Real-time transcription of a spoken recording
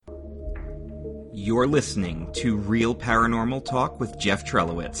You're listening to Real Paranormal Talk with Jeff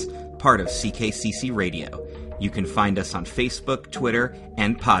Trelowitz, part of CKCC Radio. You can find us on Facebook, Twitter,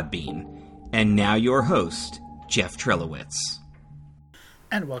 and Podbean. And now your host, Jeff Trelowitz.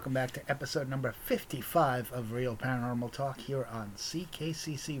 And welcome back to episode number 55 of Real Paranormal Talk here on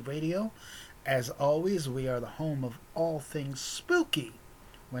CKCC Radio. As always, we are the home of all things spooky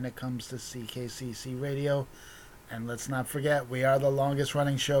when it comes to CKCC Radio. And let's not forget, we are the longest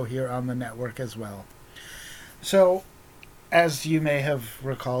running show here on the network as well. So, as you may have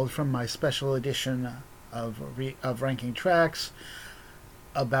recalled from my special edition of Ranking Tracks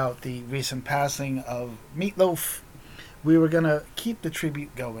about the recent passing of Meatloaf, we were going to keep the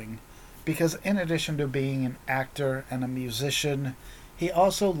tribute going because in addition to being an actor and a musician, he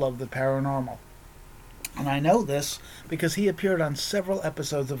also loved the paranormal. And I know this because he appeared on several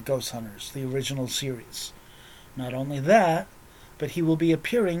episodes of Ghost Hunters, the original series. Not only that, but he will be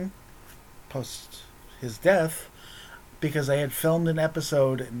appearing post his death because they had filmed an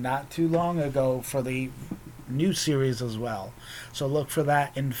episode not too long ago for the new series as well. So look for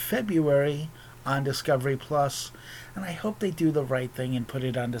that in February on Discovery Plus, and I hope they do the right thing and put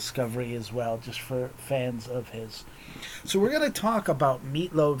it on Discovery as well, just for fans of his. So we're going to talk about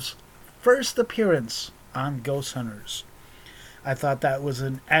Meatloaf's first appearance on Ghost Hunters. I thought that was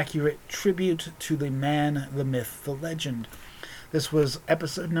an accurate tribute to the man, the myth, the legend. This was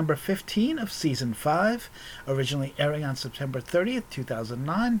episode number 15 of season 5, originally airing on September 30th,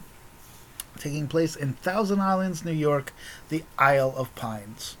 2009, taking place in Thousand Islands, New York, the Isle of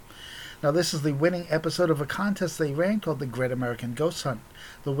Pines. Now, this is the winning episode of a contest they ran called the Great American Ghost Hunt.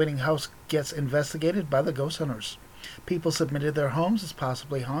 The winning house gets investigated by the ghost hunters. People submitted their homes as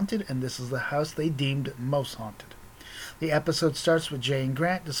possibly haunted, and this is the house they deemed most haunted. The episode starts with Jay and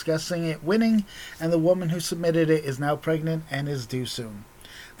Grant discussing it winning, and the woman who submitted it is now pregnant and is due soon.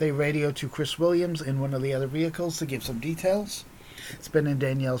 They radio to Chris Williams in one of the other vehicles to give some details. It's been in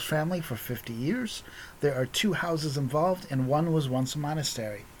Danielle's family for 50 years. There are 2 houses involved, and one was once a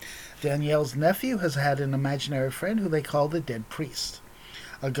monastery. Danielle's nephew has had an imaginary friend who they call the Dead Priest.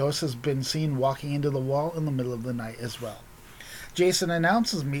 A ghost has been seen walking into the wall in the middle of the night as well. Jason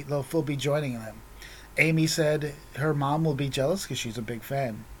announces Meatloaf will be joining them. Amy said her mom will be jealous because she's a big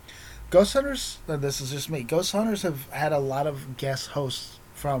fan. Ghost Hunters, this is just me, Ghost Hunters have had a lot of guest hosts,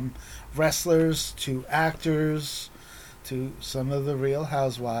 from wrestlers to actors to some of the Real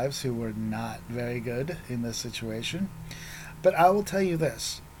Housewives who were not very good in this situation. But I will tell you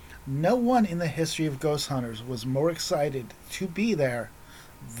this, no one in the history of Ghost Hunters was more excited to be there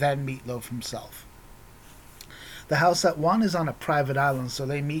than Meatloaf himself. The house that won is on a private island, so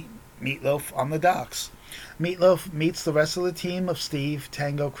they meet Meatloaf on the docks. Meatloaf meets the rest of the team of Steve,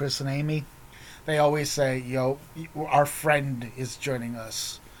 Tango, Chris, and Amy. They always say, yo, our friend is joining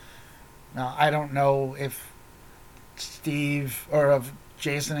us. Now, I don't know if Steve or if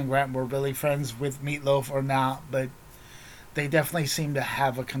Jason and Grant were really friends with Meatloaf or not, but they definitely seem to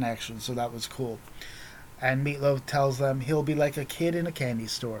have a connection, so that was cool. And Meatloaf tells them he'll be like a kid in a candy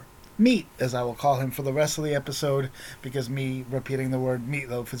store. Meat, as I will call him for the rest of the episode, because me repeating the word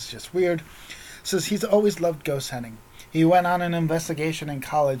Meatloaf is just weird, says he's always loved ghost hunting. He went on an investigation in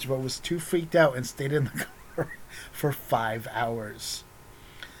college, but was too freaked out and stayed in the car for 5 hours.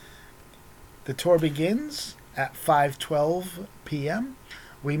 The tour begins at 5:12 p.m.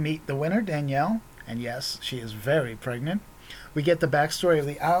 We meet the winner, Danielle, and yes, she is very pregnant. We get the backstory of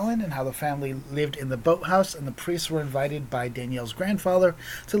the island and how the family lived in the boathouse, and the priests were invited by Danielle's grandfather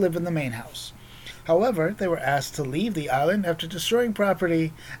to live in the main house. However, they were asked to leave the island after destroying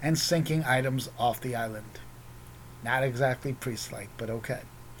property and sinking items off the island. Not exactly priest-like, but okay.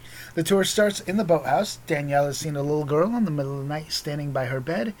 The tour starts in the boathouse. Danielle has seen a little girl in the middle of the night standing by her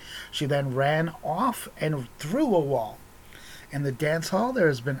bed. She then ran off and through a wall. In the dance hall, there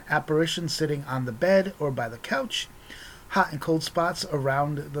has been apparitions sitting on the bed or by the couch. Hot and cold spots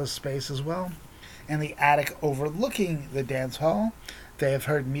around the space as well. In the attic overlooking the dance hall, they have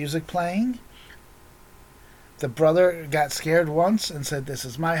heard music playing. The brother got scared once and said, "This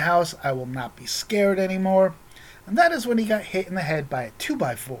is my house, I will not be scared anymore." And that is when he got hit in the head by a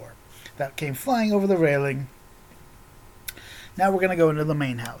 2x4 that came flying over the railing. Now we're going to go into the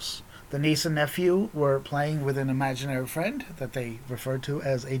main house. The niece and nephew were playing with an imaginary friend that they referred to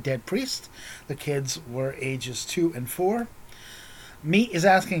as a dead priest. The kids were ages 2 and 4. Meat is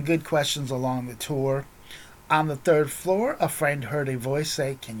asking good questions along the tour. On the 3rd floor, a friend heard a voice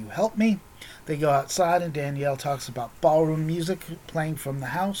say, "Can you help me?" They go outside and Danielle talks about ballroom music playing from the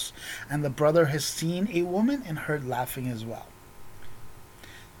house, and the brother has seen a woman and heard laughing as well.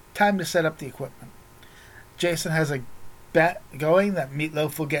 Time to set up the equipment. Jason has a bet going that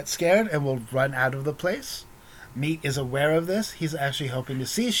Meatloaf will get scared and will run out of the place. Meat is aware of this. He's actually hoping to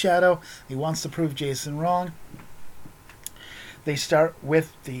see Shadow. He wants to prove Jason wrong. They start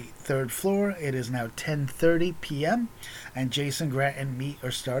with the third floor. It is now 10:30 p.m. and Jason, Grant, and Meat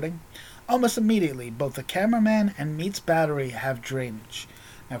are starting. Almost immediately, both the cameraman and Meat's battery have drainage.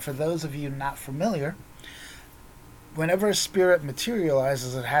 Now, for those of you not familiar, whenever a spirit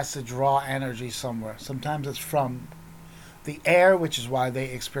materializes, it has to draw energy somewhere. Sometimes it's from the air, which is why they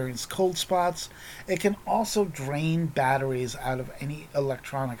experience cold spots. It can also drain batteries out of any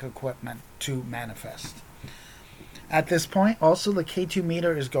electronic equipment to manifest. At this point, also, the K2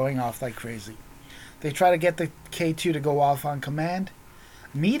 meter is going off like crazy. They try to get the K2 to go off on command.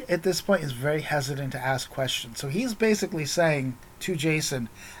 Meat, at this point, is very hesitant to ask questions. So he's basically saying to Jason,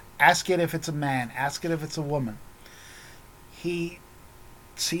 ask it if it's a man, ask it if it's a woman. He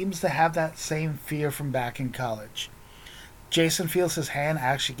seems to have that same fear from back in college. Jason feels his hand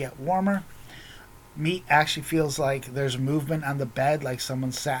actually get warmer. Meat actually feels like there's movement on the bed, like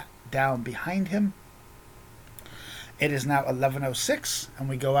someone sat down behind him. It is now 11:06, and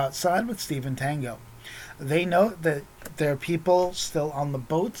we go outside with Steve and Tango. They note that there are people still on the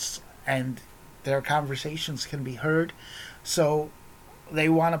boats, and their conversations can be heard. So they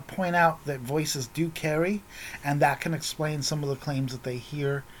want to point out that voices do carry, and that can explain some of the claims that they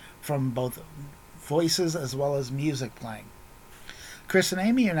hear from both voices as well as music playing. Chris and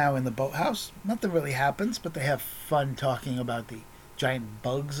Amy are now in the boathouse. Nothing really happens, but they have fun talking about the giant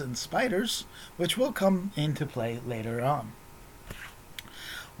bugs and spiders, which will come into play later on.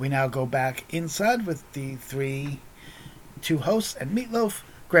 We now go back inside with the two hosts and Meatloaf.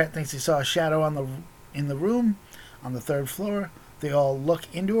 Grant thinks he saw a shadow in the room on the third floor. They all look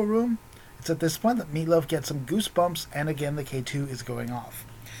into a room. It's at this point that Meatloaf gets some goosebumps, and again the K2 is going off.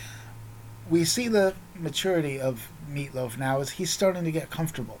 We see the maturity of Meatloaf now as he's starting to get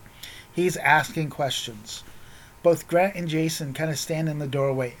comfortable. He's asking questions. Both Grant and Jason kind of stand in the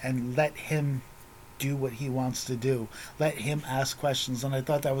doorway and let him do what he wants to do. Let him ask questions, and I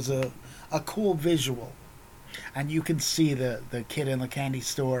thought that was a cool visual. And you can see the kid in the candy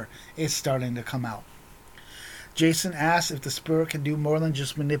store is starting to come out. Jason asks if the spirit can do more than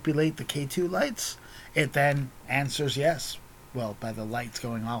just manipulate the K2 lights. It then answers yes. Well, by the lights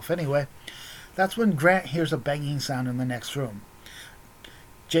going off anyway. That's when Grant hears a banging sound in the next room.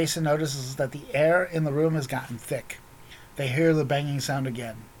 Jason notices that the air in the room has gotten thick. They hear the banging sound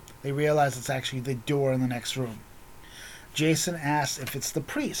again. They realize it's actually the door in the next room. Jason asks if it's the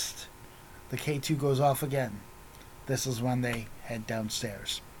priest. The K2 goes off again. This is when they head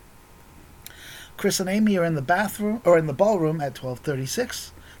downstairs. Chris and Amy are in the bathroom or in the ballroom at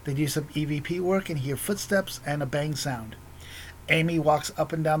 12:36. They do some EVP work and hear footsteps and a bang sound. Amy walks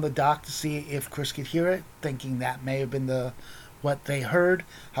up and down the dock to see if Chris could hear it, thinking that may have been what they heard.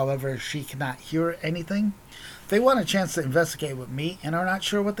 However, she cannot hear anything. They want a chance to investigate with Meat and are not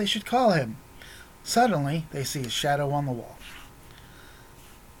sure what they should call him. Suddenly, they see a shadow on the wall.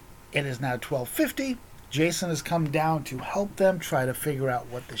 It is now 12:50. Jason has come down to help them try to figure out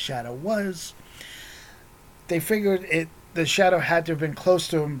what the shadow was. They figured the shadow had to have been close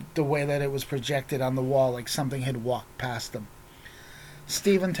to him the way that it was projected on the wall, like something had walked past them.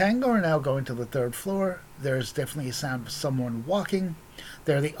 Steve and Tango are now going to the third floor. There's definitely a sound of someone walking.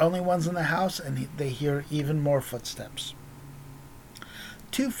 They're the only ones in the house, and they hear even more footsteps.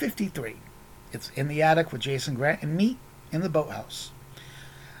 2:53. It's in the attic with Jason, Grant, and Meat in the boathouse.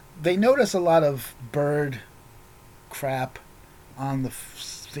 They notice a lot of bird crap on the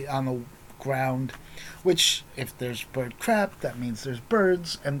ground, which, if there's bird crap, that means there's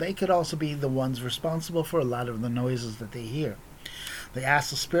birds, and they could also be the ones responsible for a lot of the noises that they hear. They ask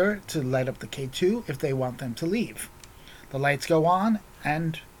the spirit to light up the K2 if they want them to leave. The lights go on,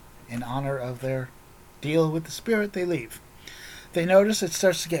 and in honor of their deal with the spirit, they leave. They notice it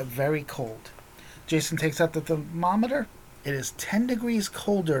starts to get very cold. Jason takes out the thermometer. It is 10 degrees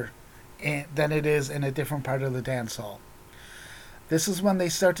colder than it is in a different part of the dance hall. This is when they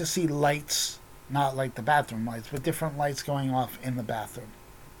start to see lights, not like the bathroom lights, but different lights going off in the bathroom.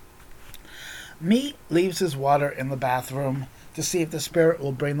 Meat leaves his water in the bathroom to see if the spirit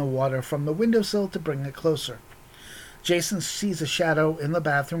will bring the water from the windowsill to bring it closer. Jason sees a shadow in the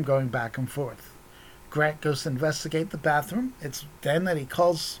bathroom going back and forth. Grant goes to investigate the bathroom. It's then that he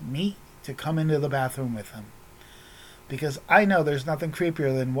calls Meat to come into the bathroom with him. Because I know there's nothing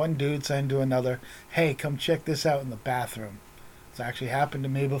creepier than one dude saying to another, "Hey, come check this out in the bathroom." It's actually happened to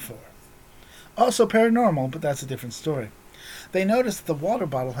me before. Also paranormal, but that's a different story. They notice that the water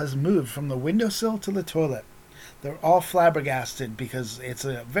bottle has moved from the windowsill to the toilet. They're all flabbergasted because it's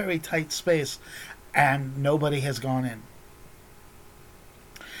a very tight space and nobody has gone in.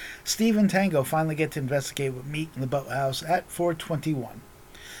 Steve and Tango finally get to investigate with Meat in the boathouse at 4:21.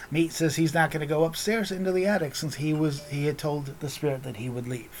 Meat says he's not going to go upstairs into the attic since he had told the spirit that he would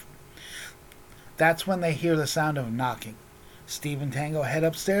leave. That's when they hear the sound of knocking. Steve and Tango head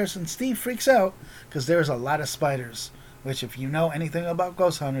upstairs, and Steve freaks out because there's a lot of spiders, which if you know anything about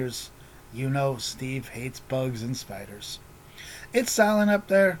ghost hunters, you know Steve hates bugs and spiders. It's silent up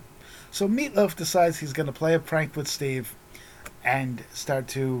there, so Meatloaf decides he's going to play a prank with Steve and start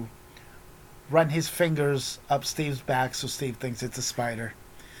to run his fingers up Steve's back so Steve thinks it's a spider.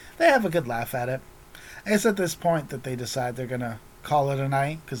 They have a good laugh at it. It's at this point that they decide they're going to call it a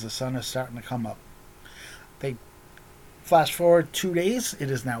night because the sun is starting to come up. They flash forward 2 days.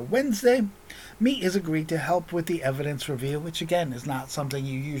 It is now Wednesday. Meat has agreed to help with the evidence reveal, which again is not something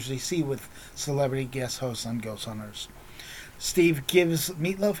you usually see with celebrity guest hosts on Ghost Hunters. Steve gives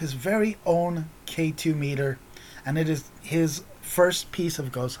Meatloaf his very own K2 meter, and it is his first piece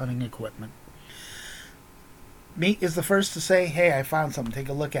of ghost hunting equipment. Meat is the first to say, "Hey, I found something, take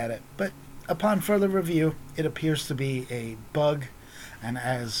a look at it." But upon further review, it appears to be a bug, and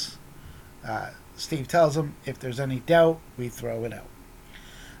as Steve tells him, if there's any doubt, we throw it out.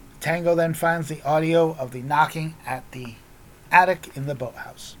 Tango then finds the audio of the knocking at the attic in the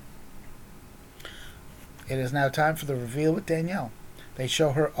boathouse. It is now time for the reveal with Danielle. They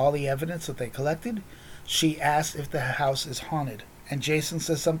show her all the evidence that they collected. She asks if the house is haunted, and Jason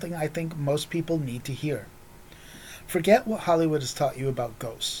says something I think most people need to hear. Forget what Hollywood has taught you about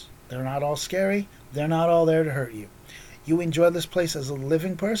ghosts. They're not all scary. They're not all there to hurt you. You enjoy this place as a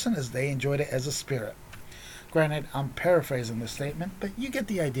living person as they enjoyed it as a spirit. Granted, I'm paraphrasing this statement, but you get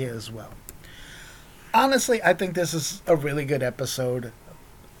the idea as well. Honestly, I think this is a really good episode.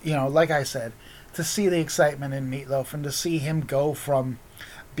 You know, like I said, to see the excitement in Meatloaf and to see him go from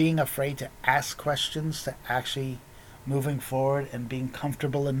being afraid to ask questions to actually moving forward and being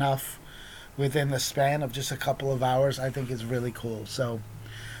comfortable enough within the span of just a couple of hours, I think is really cool. So,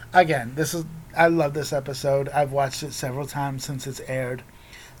 again, I love this episode. I've watched it several times since it's aired,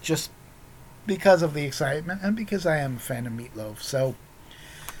 just because of the excitement and because I am a fan of Meatloaf. So,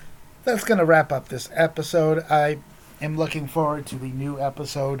 that's going to wrap up this episode. I am looking forward to the new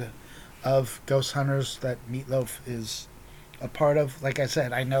episode of Ghost Hunters that Meatloaf is a part of. Like I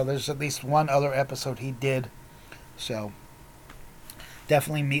said, I know there's at least one other episode he did. So,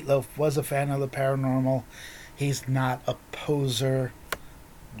 definitely Meatloaf was a fan of the paranormal. He's not a poser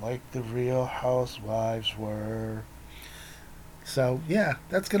like the Real Housewives were. So, yeah,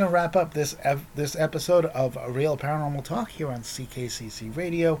 that's going to wrap up this episode of Real Paranormal Talk here on CKCC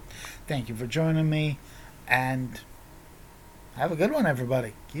Radio. Thank you for joining me, and have a good one,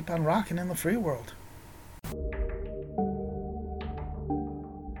 everybody. Keep on rocking in the free world.